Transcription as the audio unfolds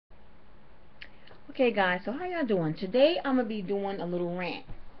Okay guys, so how y'all doing? Today I'm going to be doing a little rant.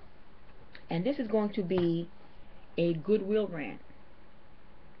 And this is going to be a Goodwill rant.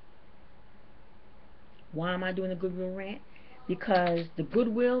 Why am I doing a Goodwill rant? Because the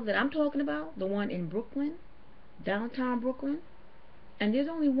Goodwill that I'm talking about, the one in Brooklyn, downtown Brooklyn, and there's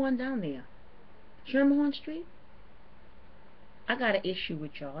only one down there, Sherman Street, I got an issue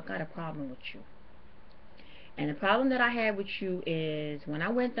with y'all. I got a problem with you. And the problem that I had with you is when I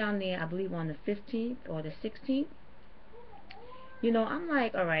went down there, I believe on the 15th or the 16th, you know, I'm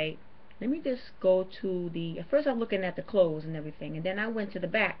like, alright, let me just go to the, at first I was looking at the clothes and everything, and then I went to the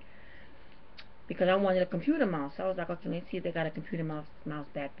back because I wanted a computer mouse. So I was like, okay, let's see if they got a computer mouse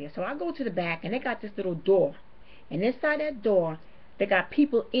back there. So I go to the back, and they got this little door, and inside that door, they got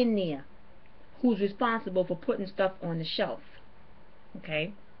people in there who's responsible for putting stuff on the shelf.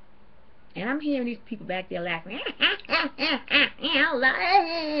 Okay? And I'm hearing these people back there laughing.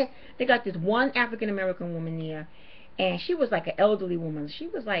 They got this one African American woman there, and she was like an elderly woman. She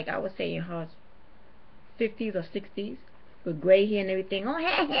was like, I would say in her 50s or 60s, with gray hair and everything. Oh,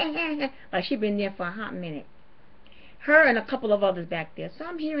 like she'd been there for a hot minute. Her and a couple of others back there. So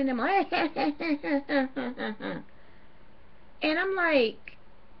I'm hearing them. And I'm like,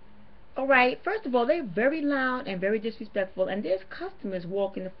 alright, first of all, they're very loud and very disrespectful, and there's customers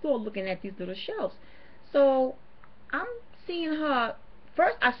walking the floor looking at these little shelves. So I'm seeing her.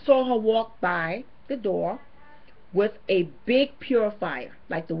 First I saw her walk by the door with a big purifier,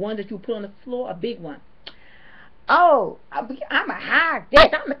 like the one that you put on the floor, a big one. Oh, I'm going to hide this.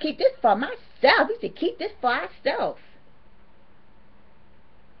 I'm going to keep this for myself. We should keep this for ourselves.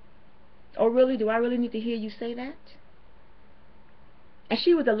 Oh, really? Do I really need to hear you say that? And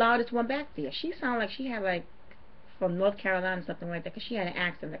she was the loudest one back there. She sounded like she had, like, from North Carolina or something like that, because she had an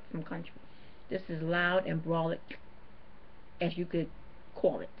accent like from country. This is loud and brawlic, as you could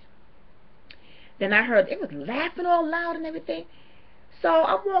call it. Then I heard it was laughing all loud and everything. So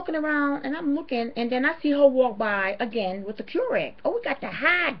I'm walking around and I'm looking, and then I see her walk by again with the Keurig. Oh, we got to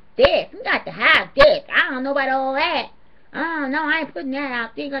hide this. We got to hide this. I don't know about all that. Oh, no, I ain't putting that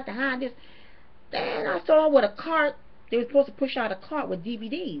out there. You got to hide this. Then I saw her with a cart. They were supposed to push out a cart with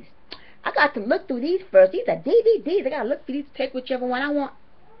DVDs. I got to look through these first. These are DVDs. I got to look through these, take whichever one I want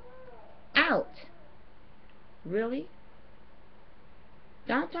out. Really?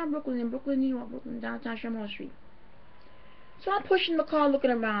 Downtown Brooklyn, in Brooklyn, New York, Brooklyn, downtown Sherman Street. So I'm pushing the car,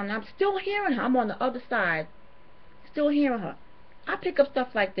 looking around, and I'm still hearing her. I'm on the other side, still hearing her. I pick up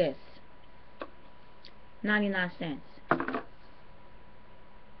stuff like this. 99 cents.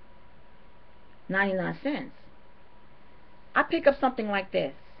 99 cents. I pick up something like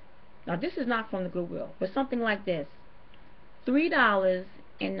this. Now this is not from the Goodwill, but something like this.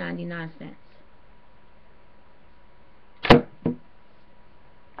 $3.99.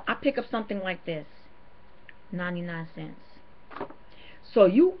 I pick up something like this. 99 cents. So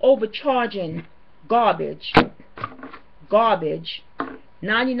you overcharging garbage,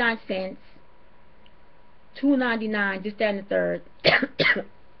 99 cents, $2.99, this, that, and the third,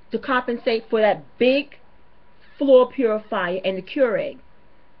 to compensate for that big floor purifier and the Keurig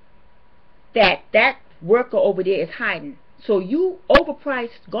that worker over there is hiding. So you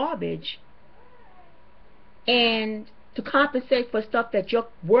overpriced garbage, and to compensate for stuff that your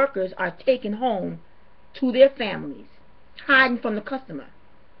workers are taking home to their families, hiding from the customer.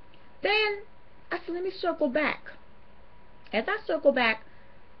 Then I said, let me circle back. As I circle back,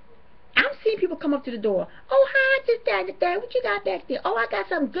 I'm seeing people come up to the door. Oh, hi, this, that, and that. What you got back there? Oh, I got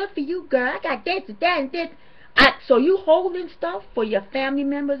something good for you, girl. I got this, and that, and this. So you holding stuff for your family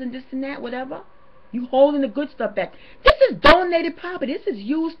members and this and that, whatever? You holding the good stuff back. This is donated property. This is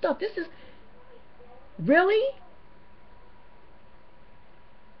used stuff. This is... Really?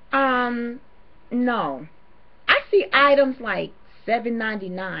 No. I see items like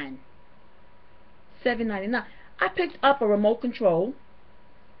 $7.99. $7.99. I picked up a remote control.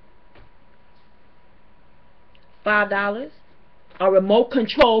 $5. A remote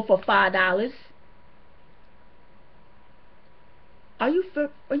control for $5. Are you for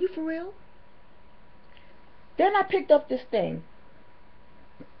real? Then I picked up this thing.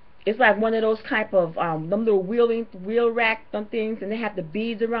 It's like one of those type of them little wheel rack things, and they have the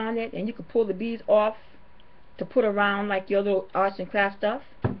beads around it, and you can pull the beads off to put around like your little arts and crafts stuff.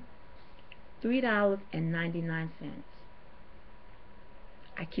 $3.99.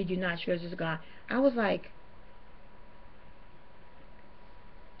 I kid you not, sure as this guy. I was like,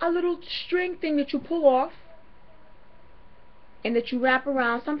 a little string thing that you pull off and that you wrap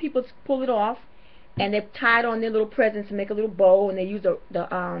around. Some people pull it off and they tie it on their little presents and make a little bow, and they use the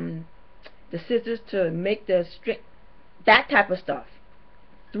scissors to make the string, that type of stuff.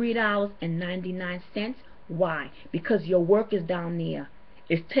 $3.99. Why? Because your workers down there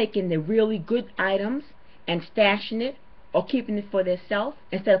is taking the really good items and stashing it or keeping it for themselves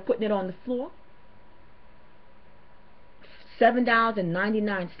instead of putting it on the floor.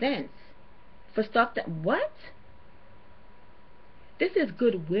 $7.99 for stuff that, what? This is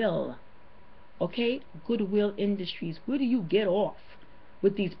Goodwill, okay? Goodwill Industries. Where do you get off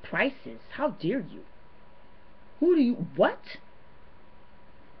with these prices? How dare you? Who do you, what?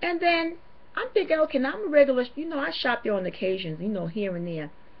 And then I'm thinking, okay, now I'm a regular, I shop there on occasions, here and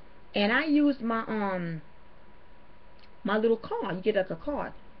there. And I use my my little card. You get like a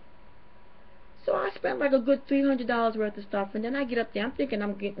card. So I spent like a good $300 worth of stuff, and then I get up there, I'm thinking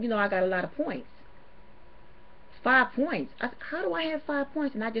I'm getting, I got a lot of points. 5 points. How do I have 5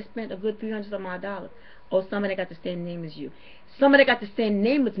 points and I just spent a good $300 some. Oh, somebody got the same name as you. Somebody got the same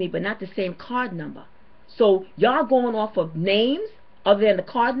name as me, but not the same card number. So y'all going off of names other than the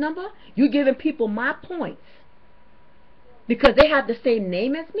card number? You giving people my points because they have the same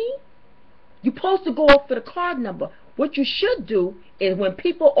name as me? You're supposed to go off for the card number. What you should do is when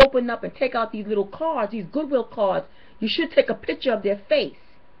people open up and take out these little cards, these Goodwill cards, you should take a picture of their face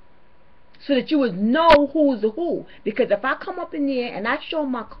so that you would know who's who. Because if I come up in there and I show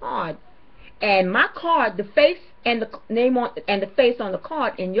my card, and my card, the face and the name on and the face on the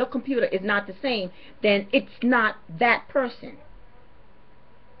card in your computer is not the same, then it's not that person.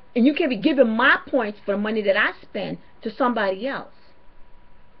 And you can't be giving my points for the money that I spend to somebody else.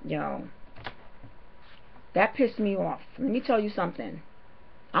 Yo, that pissed me off. Let me tell you something.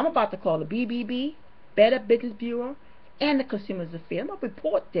 I'm about to call the BBB, Better Business Bureau, and the Consumers Affairs. I'm going to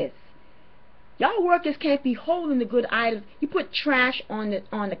report this. Y'all workers can't be holding the good items. You put trash on the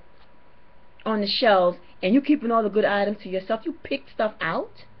shelves, and you keeping all the good items to yourself. You pick stuff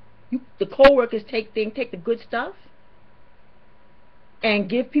out. The co-workers take the good stuff and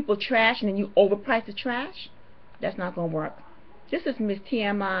give people trash, and then you overprice the trash. That's not going to work. This is Miss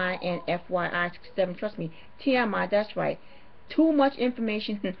TMI and FYI 67. Trust me, TMI, that's right. Too much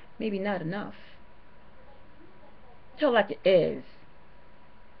information, maybe not enough. Tell like it is.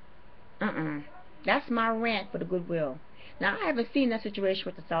 That's my rant for the Goodwill. Now, I haven't seen that situation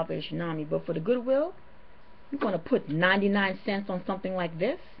with the Salvation Army, but for the Goodwill, you're going to put 99 cents on something like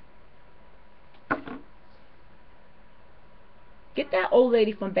this? Get that old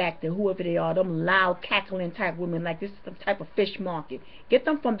lady from back there, whoever they are, them loud, cackling type women, like this is some type of fish market. Get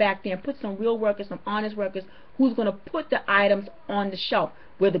them from back there and put some real workers, some honest workers, who's going to put the items on the shelf,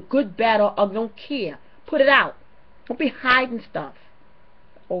 whether good, bad, or ugly, don't care. Put it out. Don't be hiding stuff.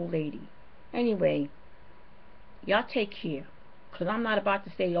 Old lady. Anyway, y'all take care, because I'm not about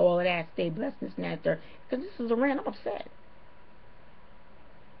to say all of that, stay blessed, this and that, because this is a rant. I'm upset.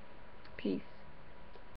 Peace.